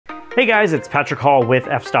Hey guys, it's Patrick Hall with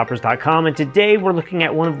fstoppers.com, and today we're looking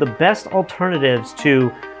at one of the best alternatives to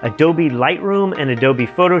Adobe Lightroom and Adobe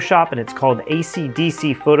Photoshop, and it's called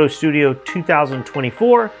ACDSee Photo Studio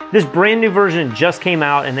 2024. This brand new version just came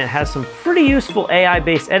out and it has some pretty useful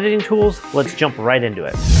AI-based editing tools. Let's jump right into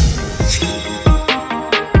it.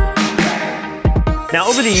 Now,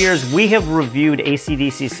 over the years, we have reviewed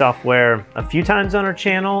ACDSee software a few times on our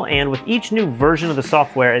channel, and with each new version of the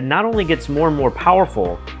software, it not only gets more and more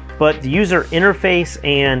powerful, but the user interface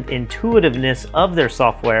and intuitiveness of their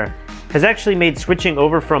software has actually made switching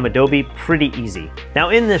over from Adobe pretty easy. Now,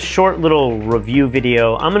 in this short little review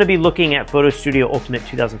video, I'm gonna be looking at Photo Studio Ultimate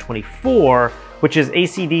 2024, which is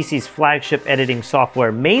ACDSee's flagship editing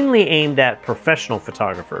software mainly aimed at professional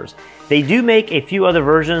photographers. They do make a few other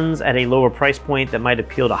versions at a lower price point that might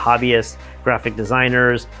appeal to hobbyists, graphic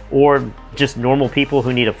designers, or just normal people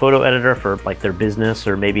who need a photo editor for like their business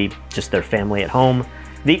or maybe just their family at home.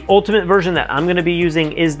 The ultimate version that I'm gonna be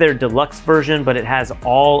using is their deluxe version, but it has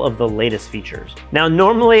all of the latest features. Now,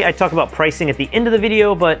 normally I talk about pricing at the end of the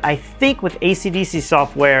video, but I think with ACDSee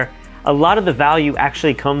software, a lot of the value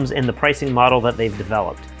actually comes in the pricing model that they've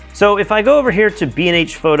developed. So if I go over here to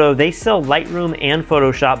B&H Photo, they sell Lightroom and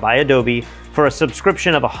Photoshop by Adobe for a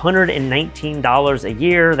subscription of $119 a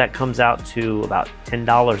year. That comes out to about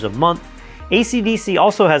 $10 a month. ACDSee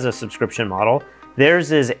also has a subscription model.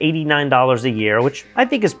 Theirs is $89 a year, which I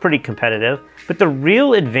think is pretty competitive. But the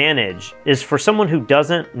real advantage is for someone who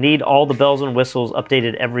doesn't need all the bells and whistles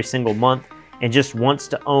updated every single month and just wants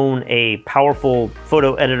to own a powerful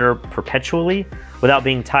photo editor perpetually without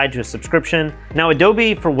being tied to a subscription. Now,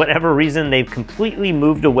 Adobe, for whatever reason, they've completely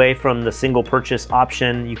moved away from the single purchase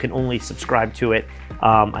option. You can only subscribe to it.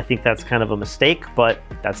 I think that's kind of a mistake, but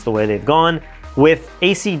that's the way they've gone. With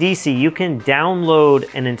ACDSee, you can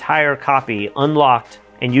download an entire copy unlocked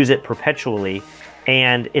and use it perpetually,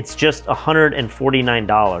 and it's just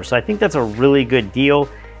 $149. So I think that's a really good deal.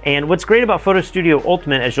 And what's great about Photo Studio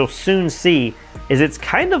Ultimate, as you'll soon see, is it's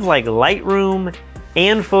kind of like Lightroom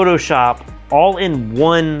and Photoshop all in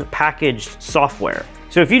one packaged software.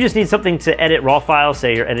 So if you just need something to edit raw files,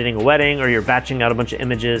 say you're editing a wedding or you're batching out a bunch of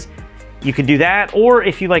images, you could do that. Or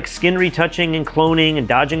if you like skin retouching and cloning and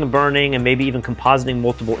dodging and burning and maybe even compositing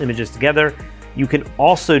multiple images together, you can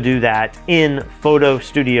also do that in Photo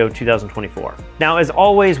Studio 2024. Now, as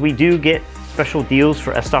always, we do get special deals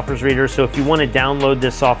for Fstoppers readers. So if you want to download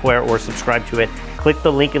this software or subscribe to it, click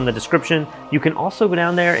the link in the description. You can also go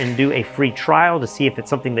down there and do a free trial to see if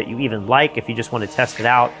it's something that you even like, if you just want to test it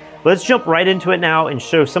out. Let's jump right into it now and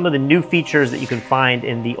show some of the new features that you can find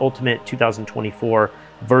in the Ultimate 2024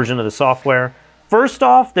 version of the software. First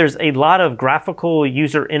off, there's a lot of graphical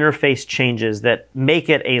user interface changes that make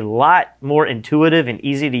it a lot more intuitive and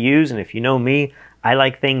easy to use. And if you know me, I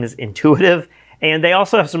like things intuitive. And they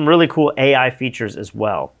also have some really cool AI features as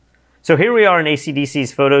well. So here we are in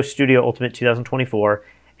ACDSee's Photo Studio Ultimate 2024.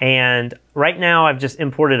 And right now I've just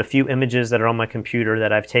imported a few images that are on my computer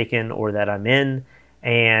that I've taken or that I'm in.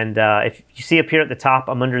 And if you see up here at the top,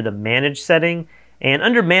 I'm under the Manage setting. And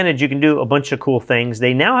under Manage, you can do a bunch of cool things.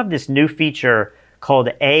 They now have this new feature called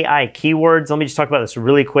AI Keywords. Let me just talk about this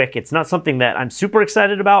really quick. It's not something that I'm super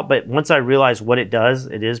excited about, but once I realize what it does,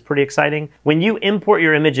 it is pretty exciting. When you import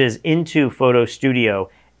your images into Photo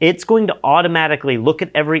Studio, it's going to automatically look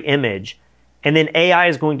at every image, and then AI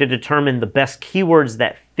is going to determine the best keywords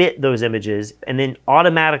that fit those images and then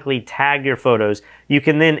automatically tag your photos. You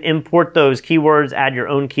can then import those keywords, add your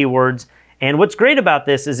own keywords. And what's great about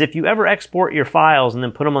this is if you ever export your files and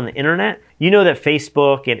then put them on the internet, you know that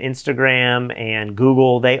Facebook and Instagram and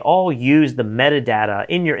Google, they all use the metadata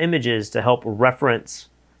in your images to help reference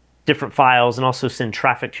different files and also send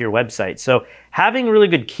traffic to your website. So having really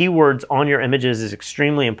good keywords on your images is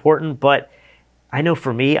extremely important, but I know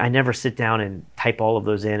for me, I never sit down and type all of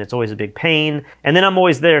those in. It's always a big pain. And then I'm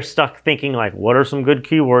always there stuck thinking like, what are some good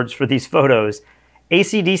keywords for these photos?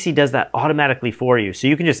 ACDSee does that automatically for you. So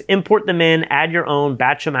you can just import them in, add your own,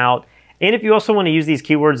 batch them out. And if you also want to use these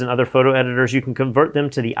keywords in other photo editors, you can convert them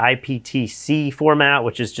to the IPTC format,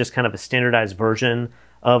 which is just kind of a standardized version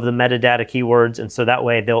of the metadata keywords. And so that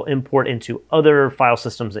way they'll import into other file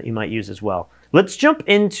systems that you might use as well. Let's jump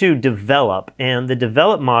into Develop. And the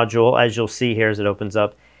Develop module, as you'll see here as it opens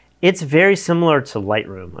up, it's very similar to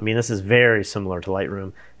Lightroom. I mean, this is very similar to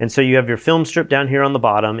Lightroom. And so you have your film strip down here on the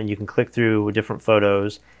bottom, and you can click through different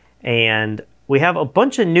photos. And we have a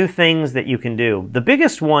bunch of new things that you can do. The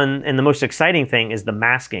biggest one and the most exciting thing is the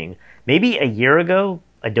masking. Maybe a year ago,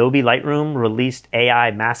 Adobe Lightroom released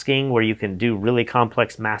AI masking where you can do really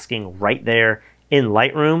complex masking right there in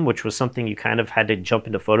Lightroom, which was something you kind of had to jump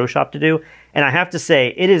into Photoshop to do. And I have to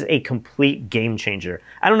say, it is a complete game changer.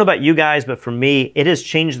 I don't know about you guys, but for me, it has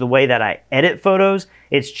changed the way that I edit photos.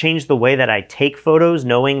 It's changed the way that I take photos,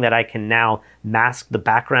 knowing that I can now mask the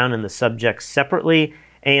background and the subject separately.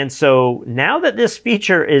 And so now that this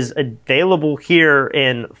feature is available here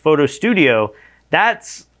in Photo Studio,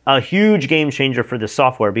 that's a huge game changer for the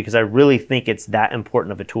software because I really think it's that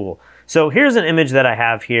important of a tool. So here's an image that I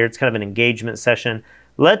have here. It's kind of an engagement session.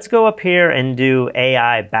 Let's go up here and do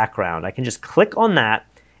AI background. I can just click on that.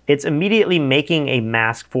 It's immediately making a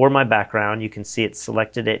mask for my background. You can see it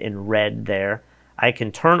selected it in red there. I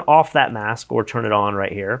can turn off that mask or turn it on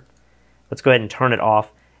right here. Let's go ahead and turn it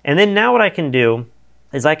off. And then now what I can do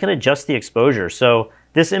is I can adjust the exposure. So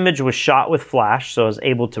this image was shot with flash, so I was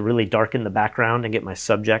able to really darken the background and get my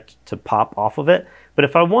subject to pop off of it. But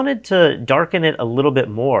if I wanted to darken it a little bit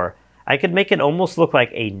more, I could make it almost look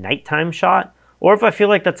like a nighttime shot. Or if I feel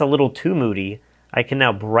like that's a little too moody, I can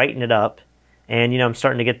now brighten it up. And I'm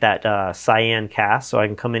starting to get that cyan cast, so I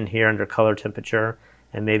can come in here under color temperature,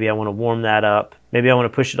 and maybe I want to warm that up. Maybe I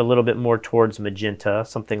want to push it a little bit more towards magenta,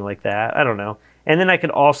 something like that. I don't know. And then I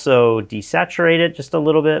could also desaturate it just a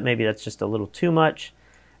little bit. Maybe that's just a little too much.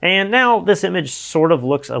 And now this image sort of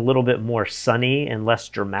looks a little bit more sunny and less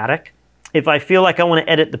dramatic. If I feel like I want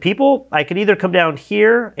to edit the people, I could either come down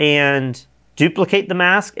here and duplicate the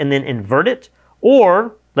mask and then invert it,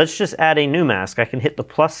 or let's just add a new mask. I can hit the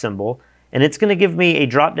plus symbol, and it's going to give me a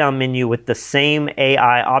drop-down menu with the same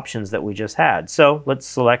AI options that we just had. So let's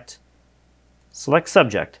select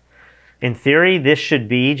subject. In theory, this should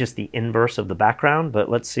be just the inverse of the background, but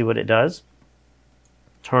let's see what it does.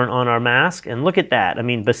 Turn on our mask, and look at that. I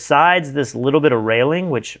mean, besides this little bit of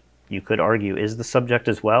railing, which you could argue is the subject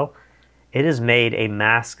as well, it has made a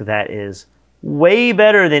mask that is way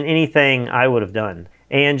better than anything I would have done.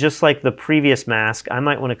 And just like the previous mask, I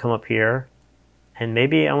might want to come up here, and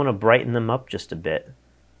maybe I want to brighten them up just a bit.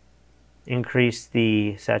 Increase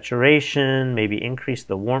the saturation, maybe increase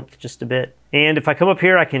the warmth just a bit. And if I come up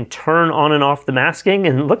here, I can turn on and off the masking,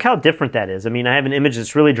 and look how different that is. I mean, I have an image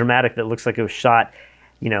that's really dramatic that looks like it was shot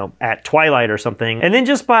at twilight or something. And then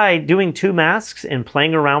just by doing two masks and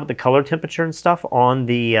playing around with the color temperature and stuff on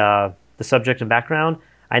the subject and background,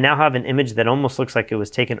 I now have an image that almost looks like it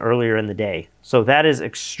was taken earlier in the day. So that is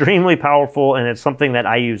extremely powerful, and it's something that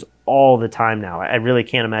I use all the time now. I really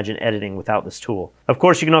can't imagine editing without this tool. Of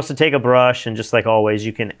course, you can also take a brush, and just like always,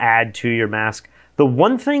 you can add to your mask. The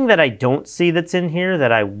one thing that I don't see that's in here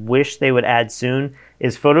that I wish they would add soon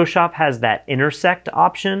is Photoshop has that intersect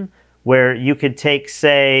option where you could take,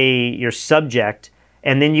 say, your subject,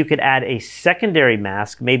 and then you could add a secondary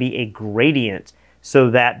mask, maybe a gradient, so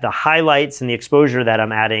that the highlights and the exposure that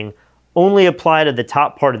I'm adding only apply to the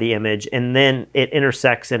top part of the image, and then it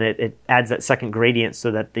intersects and it adds that second gradient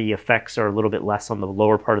so that the effects are a little bit less on the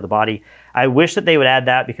lower part of the body. I wish that they would add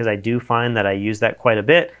that because I do find that I use that quite a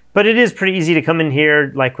bit. But it is pretty easy to come in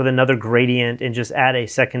here like with another gradient and just add a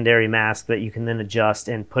secondary mask that you can then adjust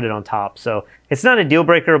and put it on top. So it's not a deal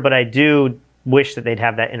breaker, but I do wish that they'd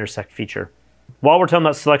have that intersect feature. While we're talking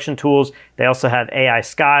about selection tools, they also have AI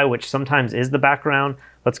Sky, which sometimes is the background.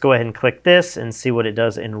 Let's go ahead and click this and see what it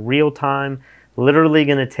does in real time. Literally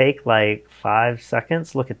going to take like 5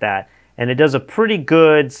 seconds. Look at that. And it does a pretty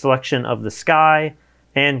good selection of the sky.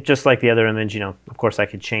 And just like the other image, of course I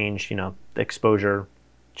could change, the exposure,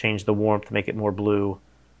 change the warmth, make it more blue.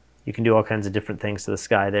 You can do all kinds of different things to the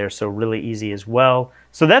sky there, so really easy as well.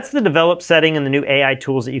 So that's the develop setting and the new AI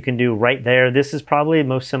tools that you can do right there. This is probably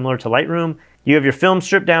most similar to Lightroom. You have your film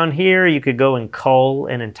strip down here. You could go and cull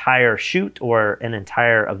an entire shoot or an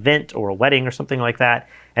entire event or a wedding or something like that.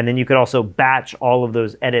 And then you could also batch all of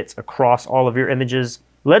those edits across all of your images.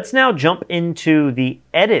 Let's now jump into the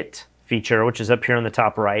edit feature, which is up here on the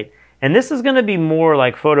top right. And this is going to be more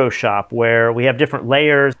like Photoshop, where we have different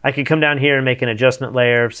layers. I could come down here and make an adjustment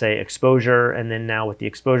layer, say exposure, and then now with the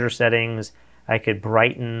exposure settings, I could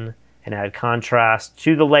brighten and add contrast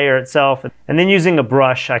to the layer itself. And then using a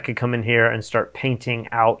brush, I could come in here and start painting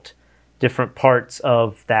out different parts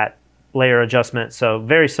of that layer adjustment. So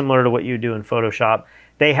very similar to what you do in Photoshop.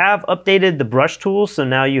 They have updated the brush tools, so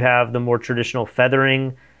now you have the more traditional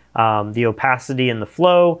feathering, the opacity and the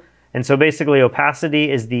flow. And so basically opacity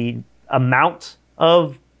is the amount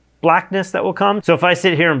of blackness that will come. So if I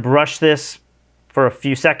sit here and brush this for a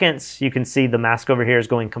few seconds, you can see the mask over here is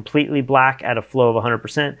going completely black at a flow of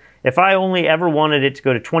 100%. If I only ever wanted it to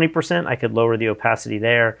go to 20%, I could lower the opacity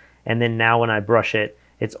there. And then now when I brush it,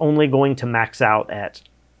 it's only going to max out at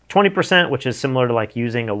 20%, which is similar to like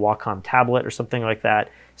using a Wacom tablet or something like that.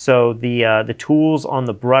 So the tools on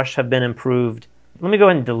the brush have been improved. Let me go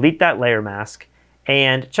ahead and delete that layer mask.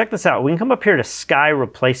 And check this out. We can come up here to sky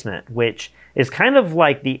replacement, which is kind of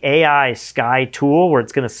like the AI sky tool where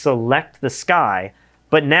it's going to select the sky,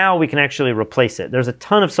 but now we can actually replace it. There's a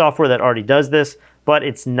ton of software that already does this, but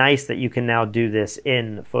it's nice that you can now do this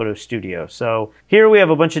in Photo Studio. So here we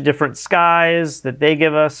have a bunch of different skies that they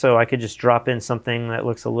give us, so I could just drop in something that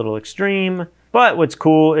looks a little extreme. But what's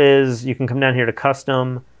cool is you can come down here to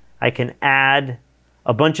custom. I can add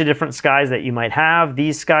a bunch of different skies that you might have.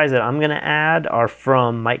 These skies that I'm going to add are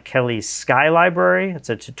from Mike Kelly's Sky Library. It's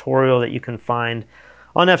a tutorial that you can find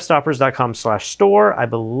on fstoppers.com/store. I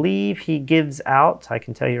believe he gives out, I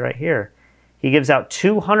can tell you right here, he gives out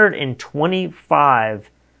 225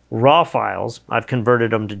 raw files. I've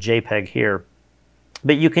converted them to JPEG here.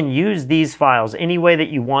 But you can use these files any way that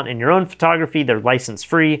you want in your own photography. They're license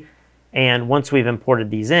free. And once we've imported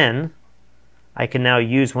these in, I can now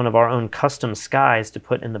use one of our own custom skies to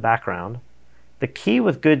put in the background. The key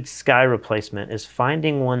with good sky replacement is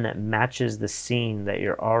finding one that matches the scene that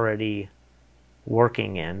you're already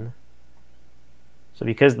working in. So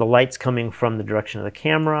because the light's coming from the direction of the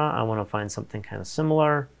camera, I want to find something kind of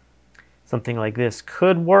similar. Something like this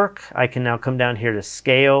could work. I can now come down here to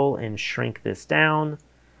scale and shrink this down.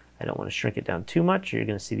 I don't want to shrink it down too much, or you're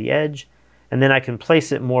going to see the edge. And then I can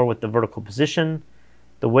place it more with the vertical position.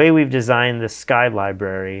 The way we've designed this sky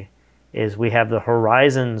library is we have the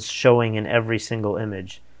horizons showing in every single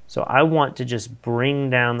image. So I want to just bring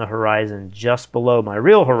down the horizon just below my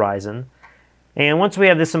real horizon. And once we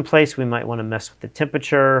have this in place, we might want to mess with the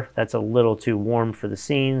temperature. That's a little too warm for the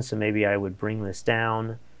scene, so maybe I would bring this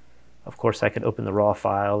down. Of course, I could open the raw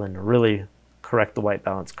file and really correct the white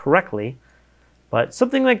balance correctly. But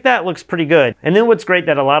something like that looks pretty good. And then what's great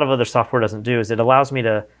that a lot of other software doesn't do is it allows me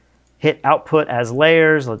to hit output as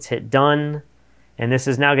layers. Let's hit done. And this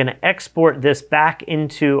is now going to export this back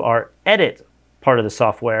into our edit part of the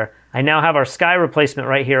software. I now have our sky replacement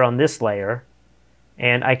right here on this layer.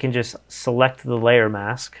 And I can just select the layer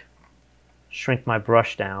mask, shrink my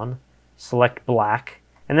brush down, select black.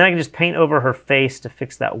 And then I can just paint over her face to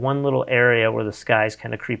fix that one little area where the sky is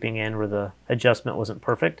kind of creeping in, where the adjustment wasn't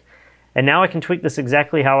perfect. And now I can tweak this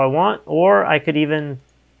exactly how I want, or I could even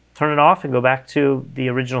turn it off and go back to the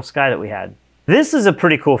original sky that we had. This is a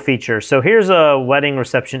pretty cool feature. So here's a wedding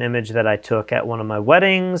reception image that I took at one of my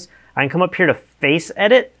weddings. I can come up here to face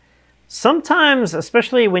edit. Sometimes,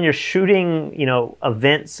 especially when you're shooting,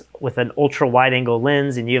 events with an ultra wide angle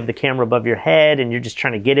lens and you have the camera above your head and you're just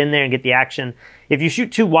trying to get in there and get the action. If you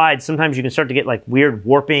shoot too wide, sometimes you can start to get like weird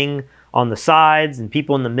warping on the sides, and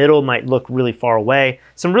people in the middle might look really far away.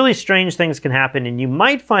 Some really strange things can happen, and you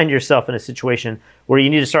might find yourself in a situation where you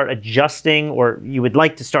need to start adjusting, or you would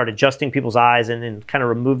like to start adjusting people's eyes and kind of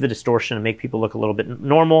remove the distortion and make people look a little bit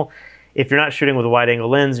normal. If you're not shooting with a wide angle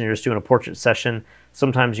lens and you're just doing a portrait session,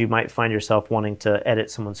 sometimes you might find yourself wanting to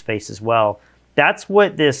edit someone's face as well. That's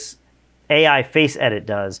what this AI face edit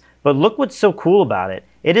does. But look what's so cool about it.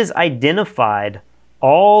 It has identified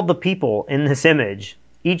all the people in this image,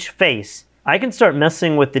 each face. I can start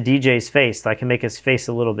messing with the DJ's face. I can make his face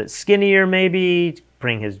a little bit skinnier maybe,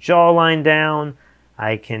 bring his jawline down.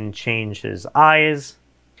 I can change his eyes.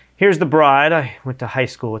 Here's the bride. I went to high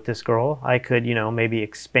school with this girl. I could, maybe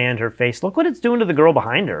expand her face. Look what it's doing to the girl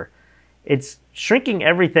behind her. It's shrinking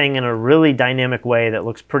everything in a really dynamic way that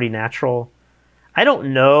looks pretty natural. I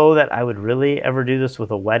don't know that I would really ever do this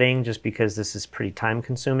with a wedding just because this is pretty time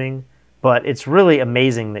consuming, but it's really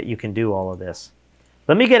amazing that you can do all of this.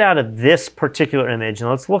 Let me get out of this particular image and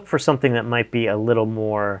let's look for something that might be a little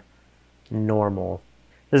more normal.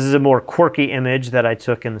 This is a more quirky image that I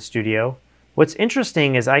took in the studio. What's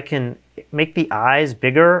interesting is I can make the eyes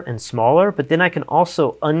bigger and smaller, but then I can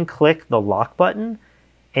also unclick the lock button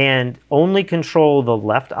and only control the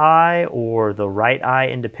left eye or the right eye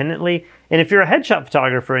independently. And if you're a headshot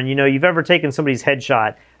photographer and you've ever taken somebody's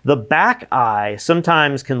headshot, the back eye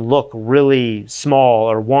sometimes can look really small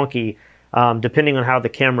or wonky depending on how the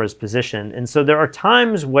camera is positioned. And so there are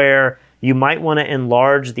times where you might want to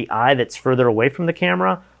enlarge the eye that's further away from the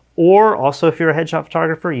camera. Or also, if you're a headshot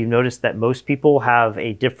photographer, you notice that most people have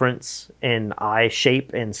a difference in eye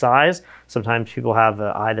shape and size. Sometimes people have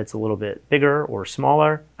an eye that's a little bit bigger or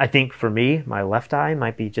smaller. I think for me, my left eye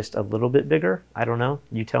might be just a little bit bigger. I don't know,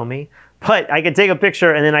 you tell me. But I could take a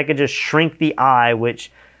picture and then I could just shrink the eye,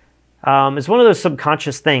 which is one of those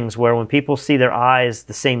subconscious things where when people see their eyes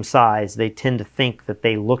the same size, they tend to think that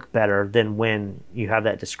they look better than when you have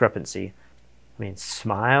that discrepancy. I mean,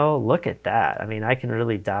 smile, look at that. I mean, I can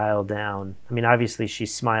really dial down. I mean, obviously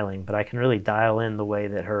she's smiling, but I can really dial in the way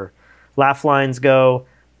that her laugh lines go.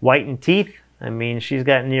 Whiten teeth. I mean, she's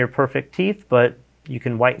got near perfect teeth, but you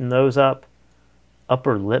can whiten those up.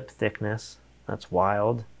 Upper lip thickness. That's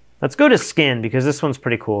wild. Let's go to skin because this one's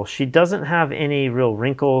pretty cool. She doesn't have any real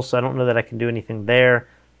wrinkles, so I don't know that I can do anything there.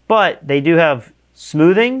 But they do have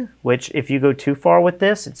smoothing, which if you go too far with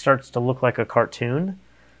this, it starts to look like a cartoon.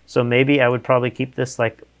 So maybe I would probably keep this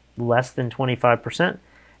like less than 25%.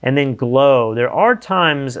 And then glow. There are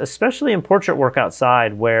times, especially in portrait work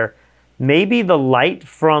outside, where maybe the light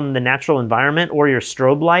from the natural environment or your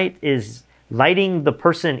strobe light is lighting the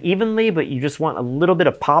person evenly, but you just want a little bit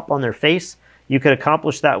of pop on their face. You could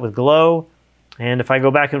accomplish that with glow. And if I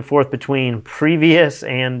go back and forth between previous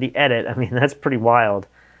and the edit, I mean, that's pretty wild.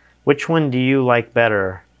 Which one do you like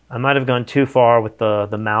better? I might have gone too far with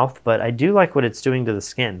the mouth, but I do like what it's doing to the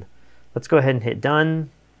skin. Let's go ahead and hit done.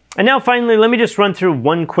 And now finally, let me just run through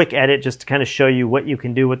one quick edit just to kind of show you what you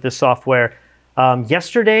can do with this software.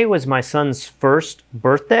 Yesterday was my son's first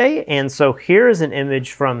birthday, and so here is an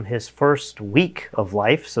image from his first week of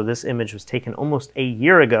life. So this image was taken almost a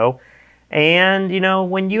year ago. And, you know,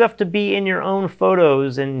 when you have to be in your own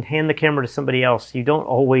photos and hand the camera to somebody else, you don't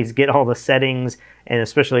always get all the settings and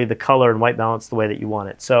especially the color and white balance the way that you want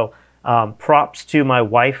it. So props to my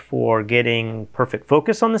wife for getting perfect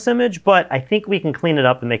focus on this image, but I think we can clean it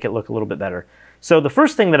up and make it look a little bit better. So the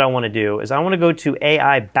first thing that I want to do is I want to go to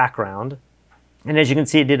AI background. And as you can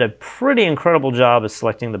see, it did a pretty incredible job of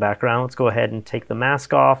selecting the background. Let's go ahead and take the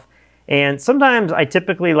mask off. And sometimes I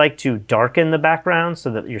typically like to darken the background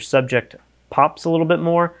so that your subject pops a little bit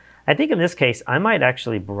more. I think in this case, I might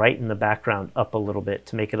actually brighten the background up a little bit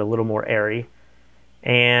to make it a little more airy.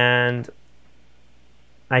 And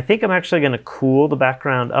I think I'm actually going to cool the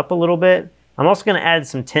background up a little bit. I'm also going to add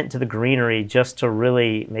some tint to the greenery just to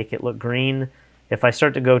really make it look green. If I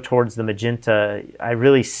start to go towards the magenta, I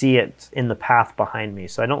really see it in the path behind me,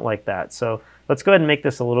 so I don't like that. So let's go ahead and make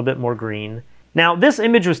this a little bit more green. Now, this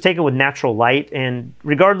image was taken with natural light, and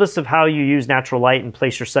regardless of how you use natural light and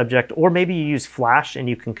place your subject, or maybe you use flash and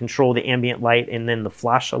you can control the ambient light and then the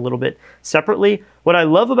flash a little bit separately. What I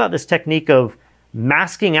love about this technique of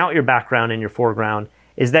masking out your background and your foreground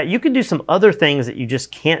is that you can do some other things that you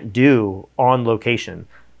just can't do on location.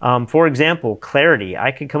 For example, clarity.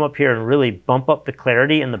 I could come up here and really bump up the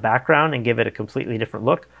clarity in the background and give it a completely different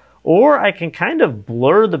look. Or I can kind of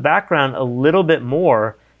blur the background a little bit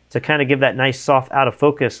more to kind of give that nice soft out of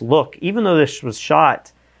focus look. Even though this was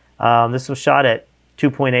shot at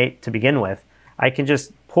 2.8 to begin with, I can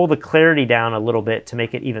just pull the clarity down a little bit to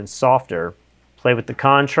make it even softer. Play with the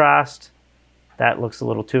contrast. That looks a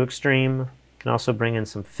little too extreme. Can also bring in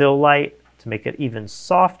some fill light to make it even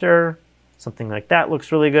softer. Something like that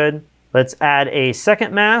looks really good. Let's add a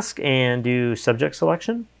second mask and do subject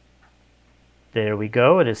selection. There we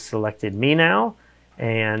go. It has selected me now.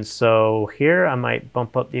 And so here I might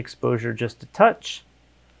bump up the exposure just a touch,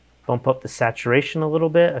 bump up the saturation a little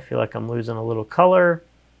bit. I feel like I'm losing a little color.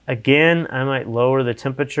 Again, I might lower the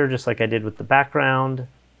temperature just like I did with the background.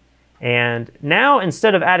 And now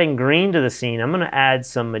instead of adding green to the scene, I'm going to add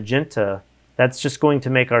some magenta. That's just going to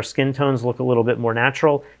make our skin tones look a little bit more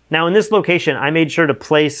natural. Now in this location, I made sure to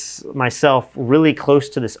place myself really close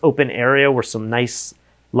to this open area where some nice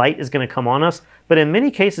light is going to come on us. But in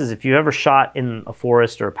many cases, if you ever shot in a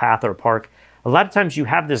forest or a path or a park, a lot of times you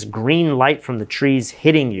have this green light from the trees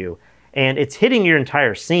hitting you, and it's hitting your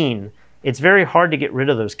entire scene. It's very hard to get rid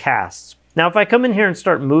of those casts. Now, if I come in here and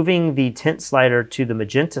start moving the tint slider to the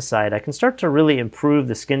magenta side, I can start to really improve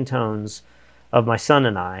the skin tones of my son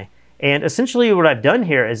and I. And essentially what I've done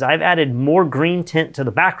here is I've added more green tint to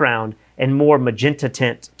the background and more magenta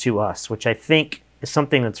tint to us, which I think is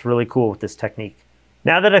something that's really cool with this technique.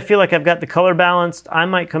 Now that I feel like I've got the color balanced, I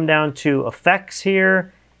might come down to effects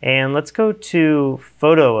here, and let's go to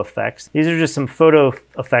photo effects. These are just some photo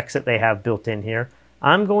effects that they have built in here.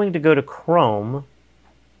 I'm going to go to Chrome,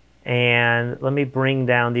 and let me bring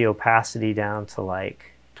down the opacity down to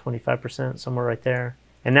like 25%, somewhere right there.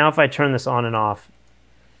 And now if I turn this on and off,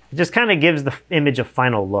 it just kind of gives the image a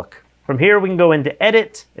final look. From here, we can go into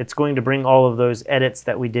edit. It's going to bring all of those edits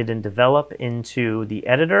that we did in develop into the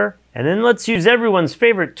editor. And then let's use everyone's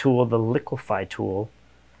favorite tool, the liquify tool.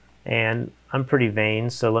 And I'm pretty vain,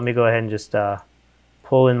 so let me go ahead and just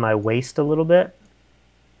pull in my waist a little bit.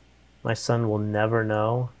 My son will never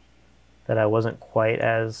know that I wasn't quite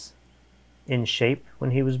as in shape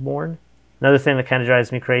when he was born. Another thing that kind of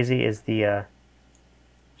drives me crazy is the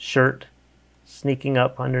shirt sneaking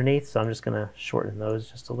up underneath, so I'm just going to shorten those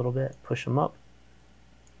just a little bit, push them up.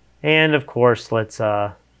 And of course, let's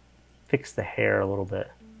fix the hair a little bit.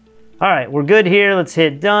 All right, we're good here. Let's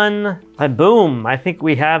hit done. And boom, I think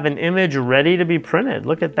we have an image ready to be printed.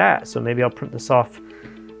 Look at that. So maybe I'll print this off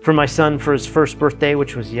for my son for his first birthday,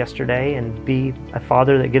 which was yesterday, and be a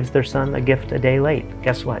father that gives their son a gift a day late.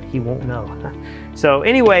 Guess what? He won't know. So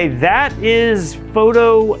anyway, that is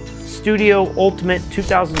Photo Studio Ultimate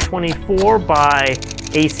 2024 by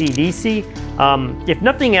ACDSee. If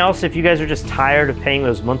nothing else, if you guys are just tired of paying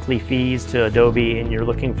those monthly fees to Adobe and you're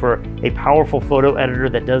looking for a powerful photo editor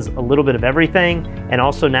that does a little bit of everything and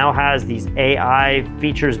also now has these AI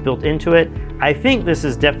features built into it, I think this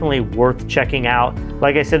is definitely worth checking out.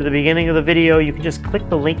 Like I said at the beginning of the video, you can just click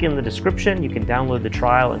the link in the description. You can download the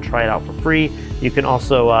trial and try it out for free. You can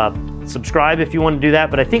also subscribe if you want to do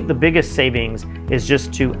that, but I think the biggest savings is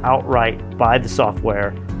just to outright buy the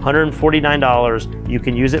software. $149, you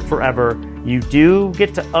can use it forever. You do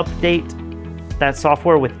get to update that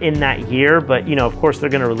software within that year, but you know, of course, they're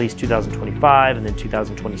going to release 2025 and then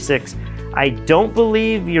 2026. I don't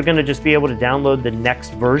believe you're going to just be able to download the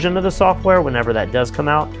next version of the software whenever that does come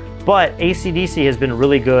out, but ACDSee has been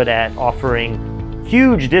really good at offering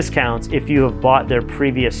huge discounts if you have bought their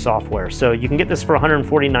previous software. So you can get this for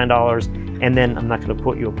 $149, and then I'm not going to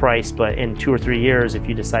quote you a price, but in 2 or 3 years, if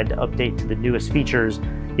you decide to update to the newest features,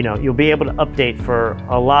 you know, you'll be able to update for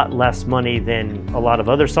a lot less money than a lot of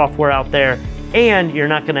other software out there, and you're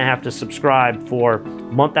not going to have to subscribe for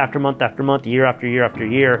month after month after month, year after year after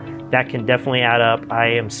year. That can definitely add up. I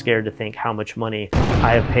am scared to think how much money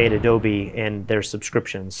I have paid Adobe in their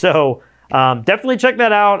subscriptions. So definitely check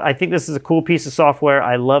that out. I think this is a cool piece of software.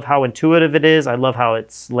 I love how intuitive it is. I love how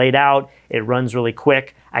it's laid out. It runs really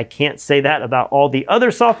quick. I can't say that about all the other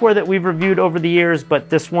software that we've reviewed over the years, but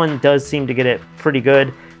this one does seem to get it pretty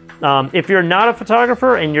good. If you're not a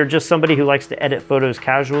photographer and you're just somebody who likes to edit photos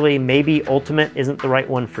casually, maybe Ultimate isn't the right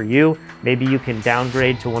one for you. Maybe you can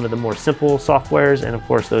downgrade to one of the more simple softwares, and of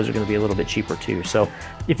course those are going to be a little bit cheaper too. So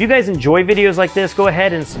if you guys enjoy videos like this, go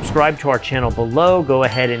ahead and subscribe to our channel below. Go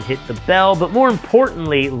ahead and hit the bell, but more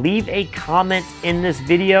importantly, leave a comment in this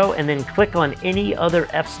video and then click on any other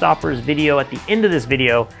F-Stoppers video at the end of this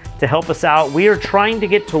video to help us out. We are trying to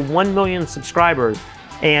get to 1 million subscribers,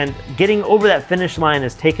 and getting over that finish line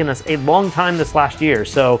has taken us a long time this last year.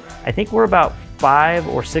 So I think we're about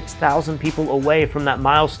 5,000 or 6,000 people away from that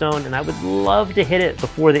milestone, and I would love to hit it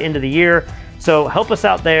before the end of the year. So help us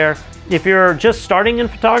out there. If you're just starting in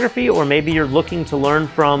photography, or maybe you're looking to learn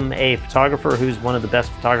from a photographer who's one of the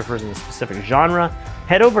best photographers in a specific genre,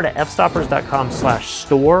 head over to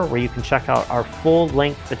fstoppers.com/store, where you can check out our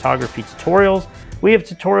full-length photography tutorials. We have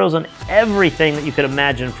tutorials on everything that you could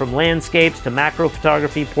imagine, from landscapes to macro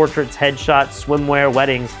photography, portraits, headshots, swimwear,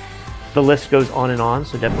 weddings. The list goes on and on,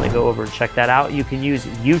 so definitely go over and check that out. You can use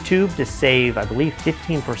YouTube to save, I believe,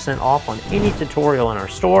 15% off on any tutorial in our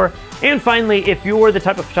store. And finally, if you're the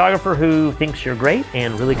type of photographer who thinks you're great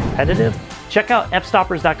and really competitive, check out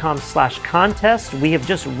fstoppers.com/contest. We have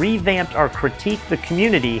just revamped our Critique the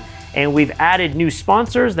Community, and we've added new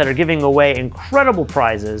sponsors that are giving away incredible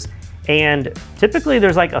prizes. And typically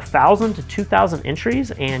there's like 1,000 to 2,000 entries,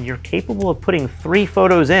 and you're capable of putting 3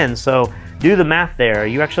 photos in. So do the math there.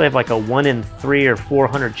 You actually have like a 1 in 3 or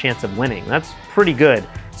 400 chance of winning. That's pretty good.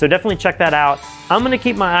 So definitely check that out. I'm gonna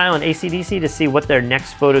keep my eye on ACDSee to see what their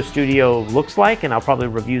next photo studio looks like, and I'll probably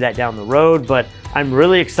review that down the road, but I'm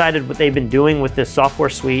really excited what they've been doing with this software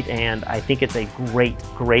suite, and I think it's a great,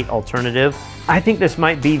 great alternative. I think this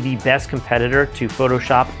might be the best competitor to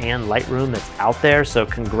Photoshop and Lightroom that's out there, so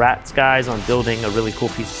congrats guys on building a really cool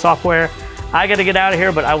piece of software. I gotta get out of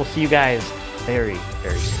here, but I will see you guys very,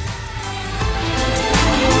 very soon.